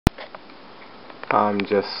I'm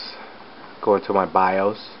just going to my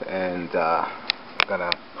BIOS and I'm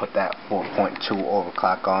gonna put that 4.2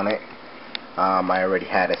 overclock on it. I already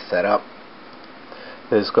had it set up.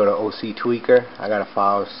 Let's go to OC Tweaker. I got a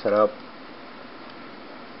file set up.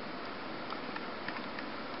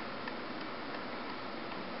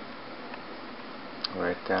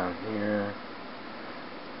 Right down here.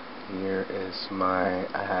 Here is my,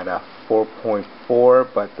 I had a 4.4,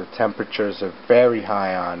 but the temperatures are very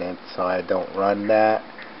high on it, so I don't run that.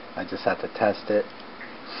 I just have to test it.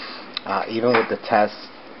 Even with the test,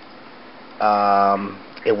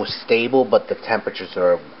 it was stable, but the temperatures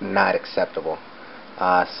are not acceptable.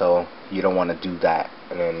 So you don't want to do that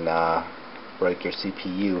and then break your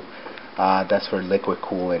CPU. That's for liquid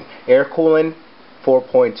cooling. Air cooling,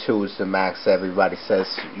 4.2 is the max everybody says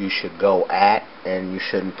you should go at, and you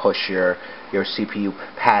shouldn't push your CPU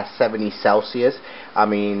past 70 Celsius. I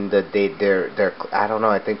mean, they're I don't know,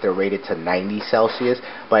 I think they're rated to 90 Celsius,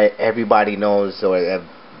 but everybody knows or have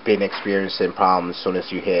been experiencing problems as soon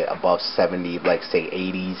as you hit above 70, like say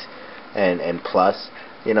 80s and plus.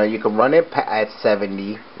 You know, you can run it at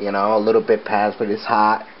 70, you know, a little bit past, but it's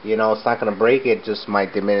hot. You know, it's not going to break it, just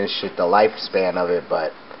might diminish the lifespan of it,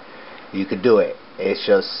 but you could do it. It's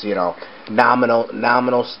just, you know,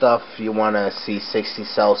 nominal stuff. You want to see 60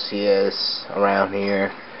 Celsius around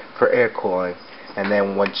here for air cooling, and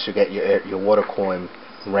then once you get your water cooling,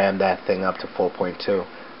 ram that thing up to 4.2.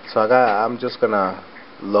 So I'm just gonna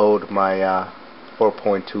load my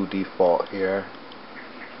 4.2 default here.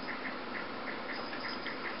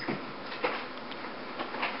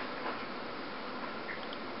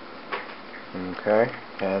 Okay,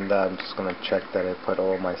 and I'm just gonna check that I put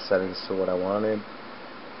all my settings to what I wanted.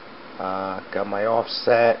 Got my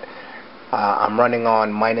offset. I'm running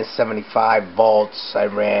on minus 75 volts. I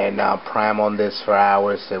ran prime on this for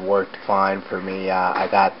hours. It worked fine for me. I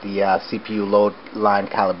got the CPU load line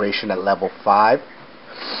calibration at level 5.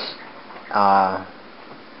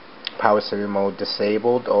 Power saving mode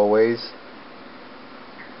disabled always.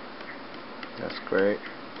 That's great.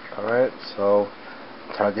 Alright, so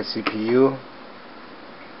target CPU,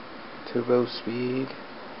 turbo speed,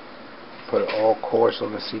 put all cores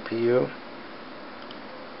on the CPU,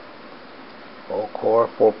 all core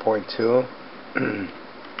 4.2.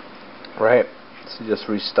 Right, so just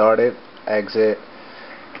restart it, exit,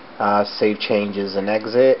 save changes and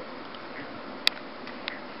exit.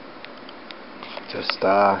 Just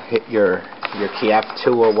hit your key F2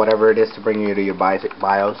 or whatever it is to bring you to your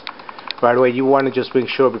BIOS. By the way, you want to just make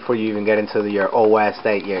sure before you even get into your OS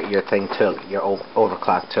that your thing took, your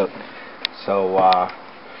overclock took. So,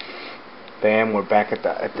 bam, we're back at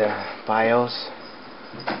the BIOS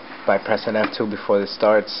by pressing F2 before this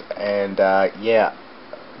starts, and yeah,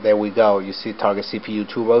 there we go. You see target CPU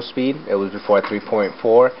turbo speed. It was before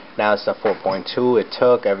 3.4. Now it's at 4.2. It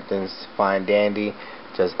took. Everything's fine dandy.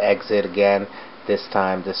 Just exit again. This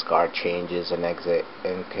time discard changes and exit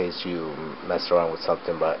in case you mess around with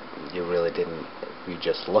something but you really didn't, you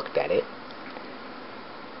just looked at it.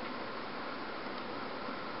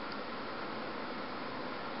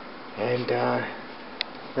 And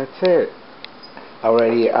that's it. I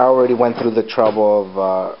already went through the trouble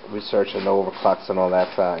of researching the overclocks and all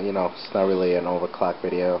that. You know, it's not really an overclock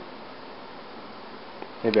video.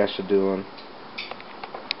 Maybe I should do one.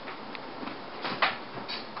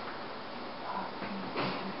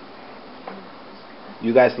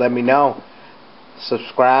 You guys let me know.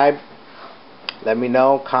 Subscribe. Let me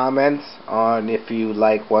know. Comments on if you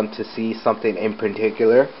want to see something in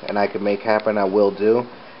particular and I can make happen. I will do.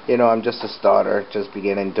 You know, I'm just a starter, just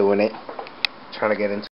beginning doing it. Trying to get into